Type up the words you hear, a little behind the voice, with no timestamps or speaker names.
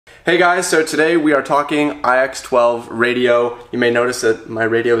Hey guys, so today we are talking iX12 radio. You may notice that my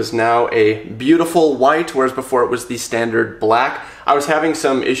radio is now a beautiful white, whereas before it was the standard black. I was having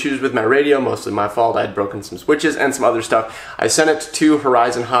some issues with my radio, mostly my fault. I had broken some switches and some other stuff. I sent it to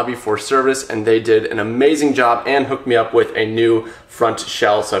Horizon Hobby for service and they did an amazing job and hooked me up with a new front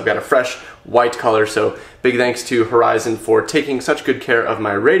shell. So I've got a fresh white color, so big thanks to Horizon for taking such good care of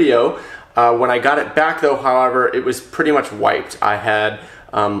my radio. When I got it back though, however, it was pretty much wiped. I had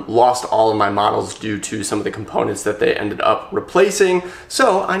lost all of my models due to some of the components that they ended up replacing.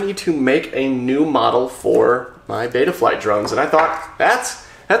 So I need to make a new model for my Betaflight drones. And I thought, that's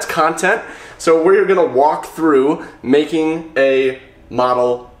content. So we're gonna walk through making a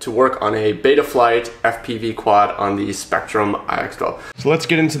model to work on a Betaflight FPV quad on the Spektrum iX12. So let's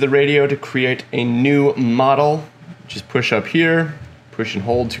get into the radio to create a new model. Just push up here, push and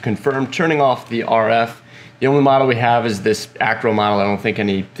hold to confirm, turning off the RF. The only model we have is this Acro model. I don't think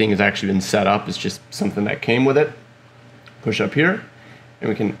anything has actually been set up. It's just something that came with it. Push up here,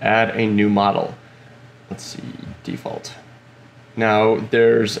 and we can add a new model. Let's see, default. Now,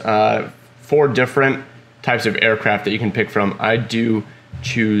 there's 4 different types of aircraft that you can pick from. I do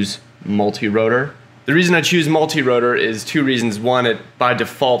choose multi-rotor. The reason I choose multi-rotor is 2 reasons. One, it by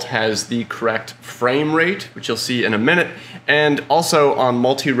default has the correct frame rate, which you'll see in a minute. And also on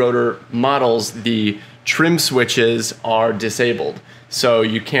multi-rotor models, the trim switches are disabled. So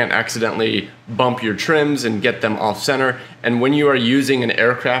you can't accidentally bump your trims and get them off center. And when you are using an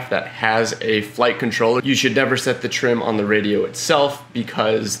aircraft that has a flight controller, you should never set the trim on the radio itself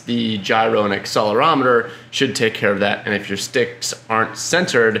because the gyro and accelerometer should take care of that. And if your sticks aren't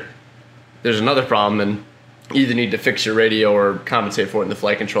centered, there's another problem and you either need to fix your radio or compensate for it in the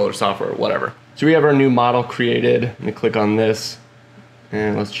flight controller software or whatever. So we have our new model created. Let me click on this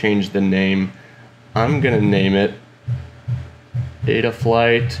and let's change the name. I'm gonna name it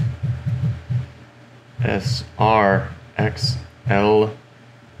Betaflight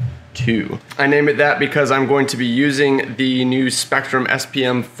SRXL2. I name it that because I'm going to be using the new Spektrum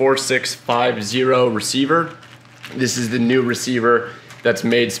SPM4650 receiver. This is the new receiver that's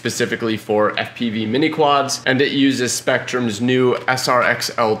made specifically for FPV mini quads, and it uses Spektrum's new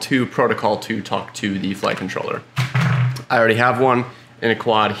SRXL2 protocol to talk to the flight controller. I already have one in a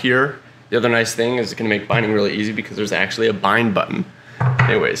quad here. The other nice thing is it can make binding really easy because there's actually a bind button.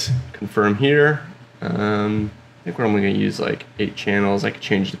 Anyways, confirm here. I think we're only gonna use like 8 channels. I could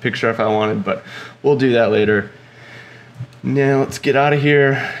change the picture if I wanted, but we'll do that later. Now let's get out of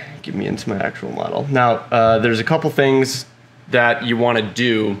here. Get me into my actual model. Now, there's a couple things that you wanna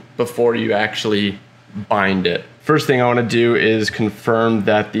do before you actually bind it. First thing I wanna do is confirm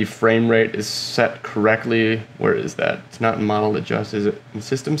that the frame rate is set correctly. Where is that? It's not in model adjust, is it? In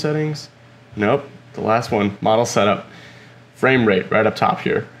system settings? Nope, the last one, model setup. Frame rate, right up top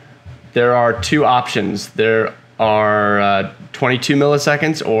here. There are 2 options. There are 22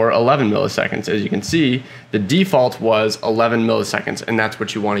 milliseconds or 11 milliseconds. As you can see, the default was 11 milliseconds, and that's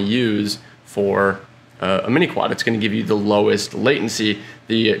what you want to use for a mini quad. It's going to give you the lowest latency.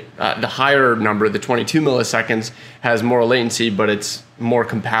 The higher number, the 22 milliseconds, has more latency, but it's more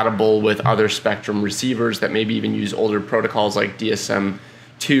compatible with other Spektrum receivers that maybe even use older protocols like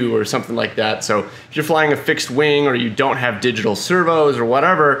DSM2 or something like that. So if you're flying a fixed wing or you don't have digital servos or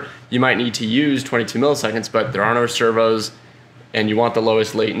whatever, you might need to use 22 milliseconds, but there are no servos and you want the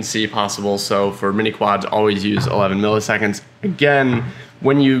lowest latency possible. So for mini quads, always use 11 milliseconds. Again,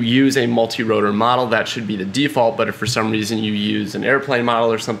 when you use a multi-rotor model, that should be the default, but if for some reason you use an airplane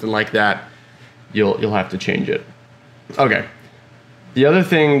model or something like that, you'll have to change it. Okay. The other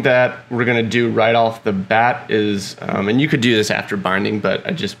thing that we're gonna do right off the bat is, and you could do this after binding, but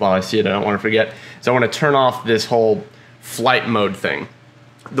while I see it, I don't wanna forget, is I wanna turn off this whole flight mode thing.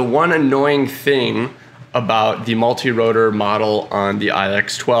 The one annoying thing about the multi-rotor model on the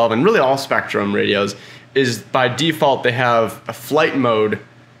iX12, and really all Spektrum radios, is by default they have a flight mode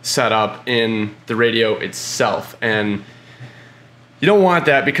set up in the radio itself. And you don't want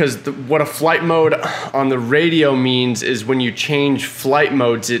that because what a flight mode on the radio means is when you change flight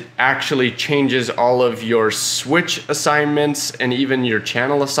modes, it actually changes all of your switch assignments and even your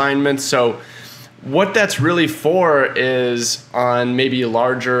channel assignments. So what that's really for is on maybe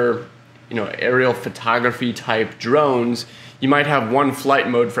larger, aerial photography type drones, you might have one flight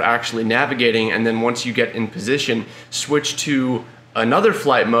mode for actually navigating, and then once you get in position, switch to another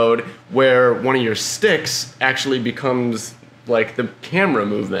flight mode where one of your sticks actually becomes like the camera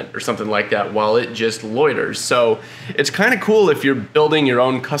movement or something like that while it just loiters. So it's kind of cool if you're building your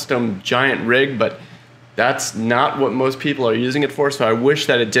own custom giant rig, but that's not what most people are using it for. So I wish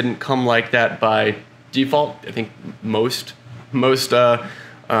that it didn't come like that by default. I think most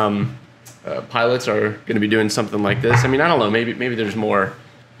pilots are going to be doing something like this. I mean, I don't know, maybe there's more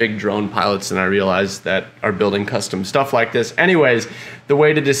big drone pilots than I realize that are building custom stuff like this. Anyways, the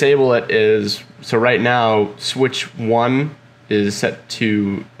way to disable it is, so right now, switch 1 is set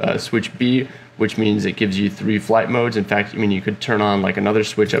to switch B, which means it gives you 3 flight modes. In fact, I mean, you could turn on like another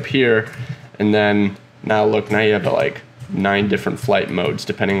switch up here, and then now look, now you have like 9 different flight modes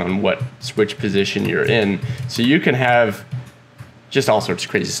depending on what switch position you're in. So you can have just all sorts of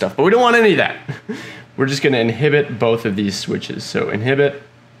crazy stuff, but we don't want any of that. We're just going to inhibit both of these switches. So inhibit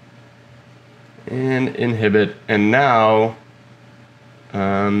and inhibit, and now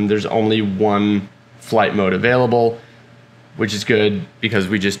there's only 1 flight mode available, which is good because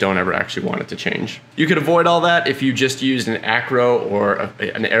we just don't ever actually want it to change. You could avoid all that if you just used an acro or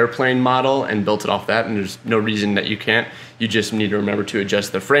an airplane model and built it off that, and there's no reason that you can't. You just need to remember to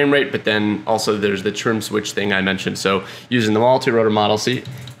adjust the frame rate, but then also there's the trim switch thing I mentioned. So using the multi-rotor model, see,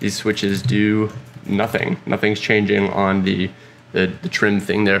 these switches do nothing. Nothing's changing on the trim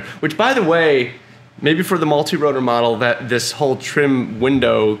thing there, which, by the way, maybe for the multi-rotor model, that this whole trim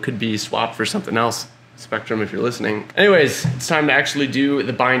window could be swapped for something else. Spektrum, if you're listening. Anyways, it's time to actually do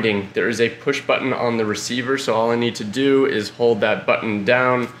the binding. There is a push button on the receiver, so all I need to do is hold that button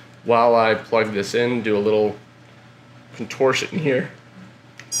down while I plug this in, do a little contortion here.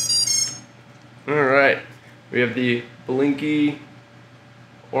 All right, we have the blinky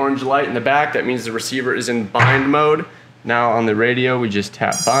orange light in the back. That means the receiver is in bind mode. Now on the radio, we just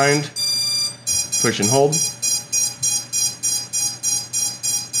tap bind, push and hold.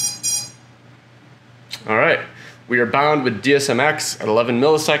 All right, we are bound with DSMX at 11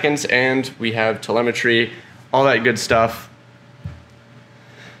 milliseconds, and we have telemetry, all that good stuff.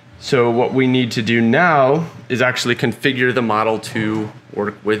 So what we need to do now is actually configure the model to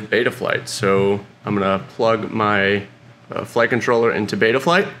work with Betaflight. So I'm gonna plug my flight controller into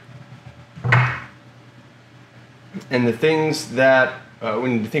Betaflight. And the things that we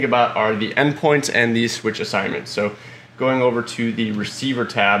need to think about are the endpoints and the switch assignments. So going over to the receiver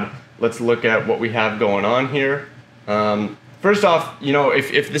tab, let's look at what we have going on here. First off, you know,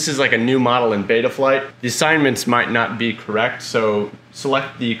 if this is like a new model in Betaflight, the assignments might not be correct, so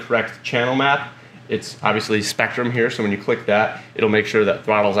select the correct channel map. It's obviously Spektrum here, so when you click that, it'll make sure that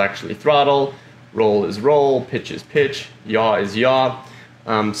throttle is actually throttle, roll is roll, pitch is pitch, yaw is yaw.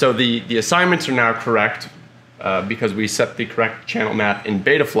 So the assignments are now correct because we set the correct channel map in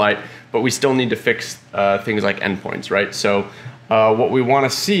Betaflight, but we still need to fix things like endpoints, right? So what we want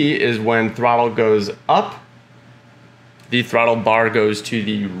to see is when throttle goes up, the throttle bar goes to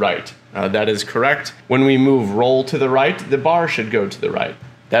the right. That is correct. When we move roll to the right, the bar should go to the right.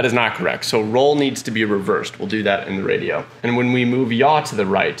 That is not correct. So roll needs to be reversed. We'll do that in the radio. And when we move yaw to the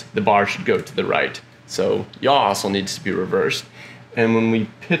right, the bar should go to the right. So yaw also needs to be reversed. And when we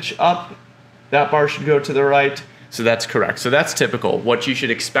pitch up, that bar should go to the right. So that's correct. So that's typical. What you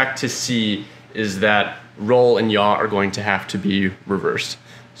should expect to see is that roll and yaw are going to have to be reversed.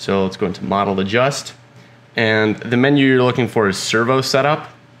 So let's go into model adjust. And the menu you're looking for is servo setup.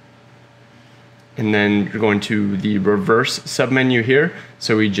 And then you're going to the reverse submenu here.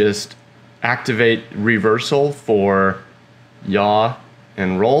 So we just activate reversal for yaw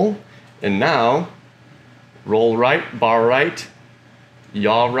and roll. And now roll right, bar right,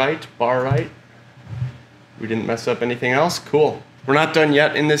 yaw right, bar right. We didn't mess up anything else? Cool. We're not done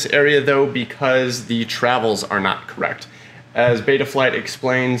yet in this area though because the travels are not correct. As Betaflight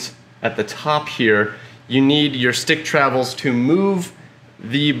explains at the top here, you need your stick travels to move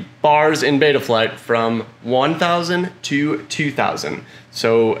the bars in Betaflight from 1000 to 2000.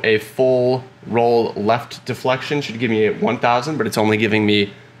 So a full roll left deflection should give me 1000, but it's only giving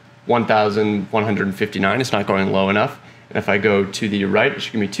me 1159. It's not going low enough. And if I go to the right, it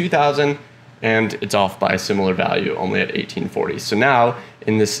should give me 2000, and it's off by a similar value, only at 1840. So now,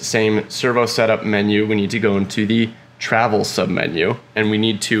 in this same servo setup menu, we need to go into the travel submenu, and we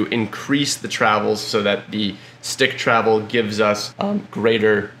need to increase the travels so that the stick travel gives us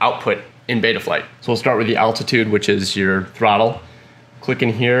greater output in Betaflight. So we'll start with the altitude, which is your throttle. Click in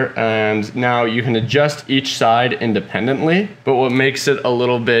here, and now you can adjust each side independently, but what makes it a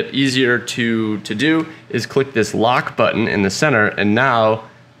little bit easier to do is click this lock button in the center, and now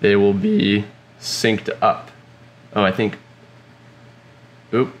they will be synced up. Oh, I think,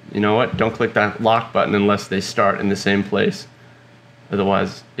 oop, you know what? Don't click that lock button unless they start in the same place.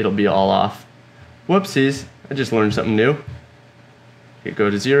 Otherwise, it'll be all off. Whoopsies, I just learned something new. Okay, go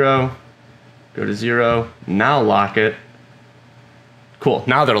to 0, now lock it. Cool,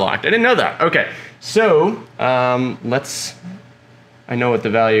 now they're locked. I didn't know that. Okay, so I know what the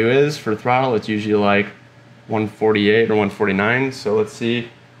value is for throttle. It's usually like 148 or 149. So let's see.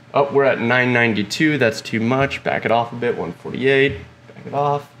 Oh, we're at 992, that's too much. Back it off a bit, 148, back it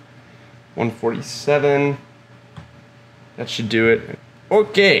off. 147, that should do it.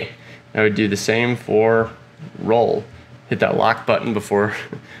 Okay, now we do the same for roll. Hit that lock button before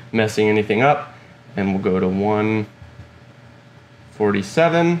messing anything up, and we'll go to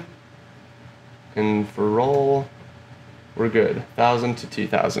 147, and for roll, we're good. 1,000 to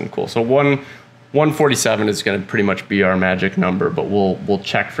 2,000, cool. So 147 is gonna pretty much be our magic number, but we'll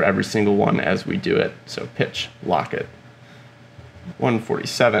check for every single one as we do it. So pitch, lock it.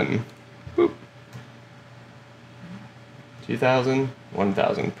 147, boop. 2,000,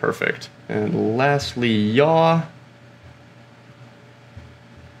 1,000, perfect. And lastly, yaw.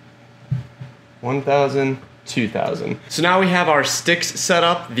 1,000, 2,000. So now we have our sticks set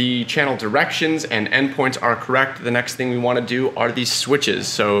up, the channel directions and endpoints are correct. The next thing we want to do are these switches.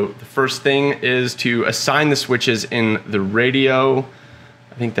 So the first thing is to assign the switches in the radio.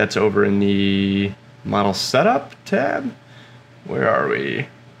 I think that's over in the model setup tab. Where are we?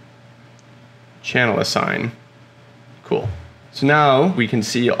 Channel assign. Cool. So now we can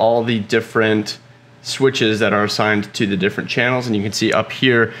see all the different switches that are assigned to the different channels, and you can see up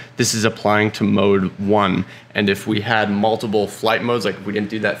here this is applying to mode 1, and if we had multiple flight modes, like if we didn't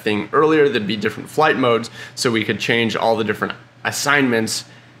do that thing earlier, there'd be different flight modes, so we could change all the different assignments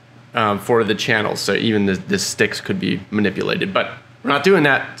for the channels, so even the sticks could be manipulated, but we're not doing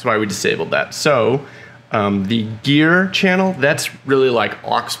that. That's why we disabled that. So the gear channel, that's really like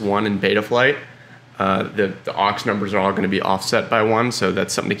aux1 in Betaflight. The aux numbers are all going to be offset by 1, so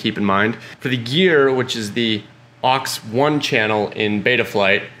that's something to keep in mind. For the gear, which is the aux1 channel in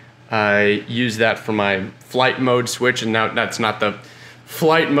Betaflight, I use that for my flight mode switch, and now that's not the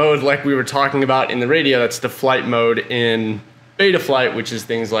flight mode like we were talking about in the radio, that's the flight mode in Betaflight, which is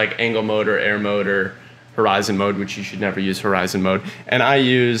things like angle mode or air mode or horizon mode, which you should never use horizon mode. And I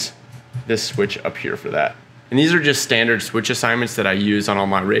use this switch up here for that. And these are just standard switch assignments that I use on all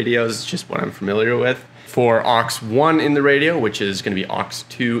my radios. It's just what I'm familiar with. For aux1 in the radio, which is going to be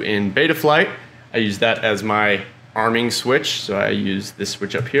aux2 in Betaflight, I use that as my arming switch. So I use this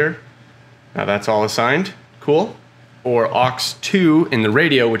switch up here. Now that's all assigned. Cool. Or aux2 in the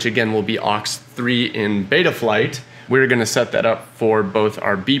radio, which again will be aux3 in Betaflight, we're going to set that up for both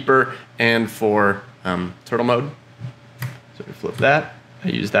our beeper and for turtle mode. So we flip that. I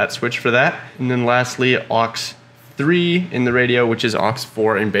use that switch for that. And then lastly, aux3 in the radio, which is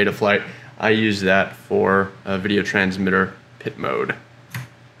aux4 in Betaflight. I use that for video transmitter pit mode.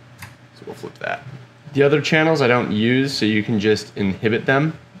 So we'll flip that. The other channels I don't use, so you can just inhibit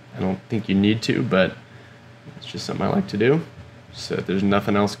them. I don't think you need to, but it's just something I like to do. So there's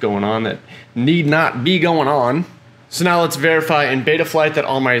nothing else going on that need not be going on. So now let's verify in Betaflight that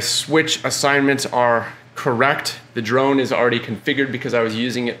all my switch assignments are correct. The drone is already configured because I was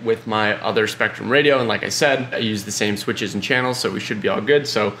using it with my other Spektrum radio, and like I said, I use the same switches and channels, so we should be all good.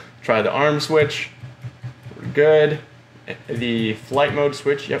 So try the arm switch, we're good. The flight mode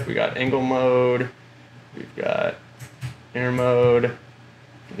switch, yep, we got angle mode, we've got air mode,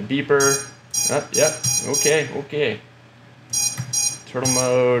 the beeper, yep, okay. Turtle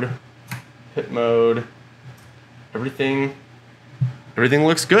mode, pit mode, everything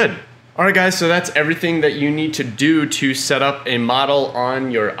looks good. Alright guys, so that's everything that you need to do to set up a model on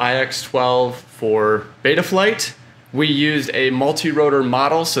your iX12 for Betaflight. We used a multi-rotor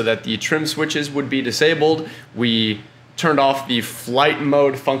model so that the trim switches would be disabled. We turned off the flight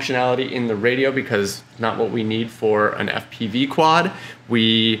mode functionality in the radio because it's not what we need for an FPV quad.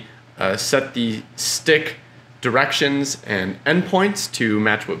 We set the stick directions and endpoints to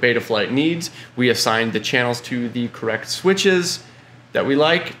match what Betaflight needs. We assigned the channels to the correct switches that we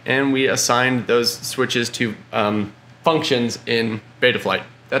like, and we assigned those switches to functions in Betaflight.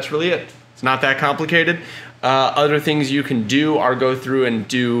 That's really it. It's not that complicated. Other things you can do are go through and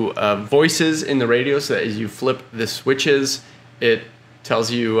do voices in the radio, so that as you flip the switches, it tells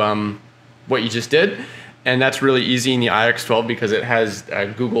you what you just did. And that's really easy in the iX12 because it has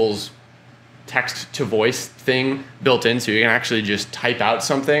Google's text to voice thing built in, so you can actually just type out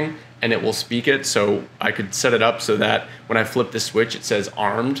something and it will speak it. So I could set it up so that when I flip the switch, it says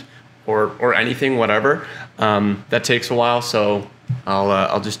armed or anything, whatever. That takes a while, so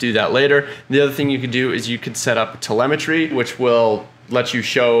I'll just do that later. The other thing you could do is you could set up telemetry, which will let you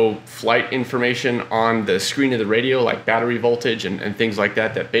show flight information on the screen of the radio, like battery voltage and things like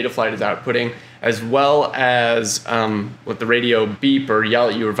that Betaflight is outputting, as well as let the radio beep or yell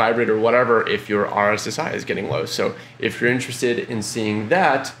at you or vibrate or whatever if your RSSI is getting low. So if you're interested in seeing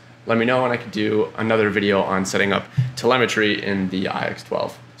that, let me know and I could do another video on setting up telemetry in the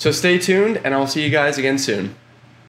iX12. So stay tuned and I'll see you guys again soon.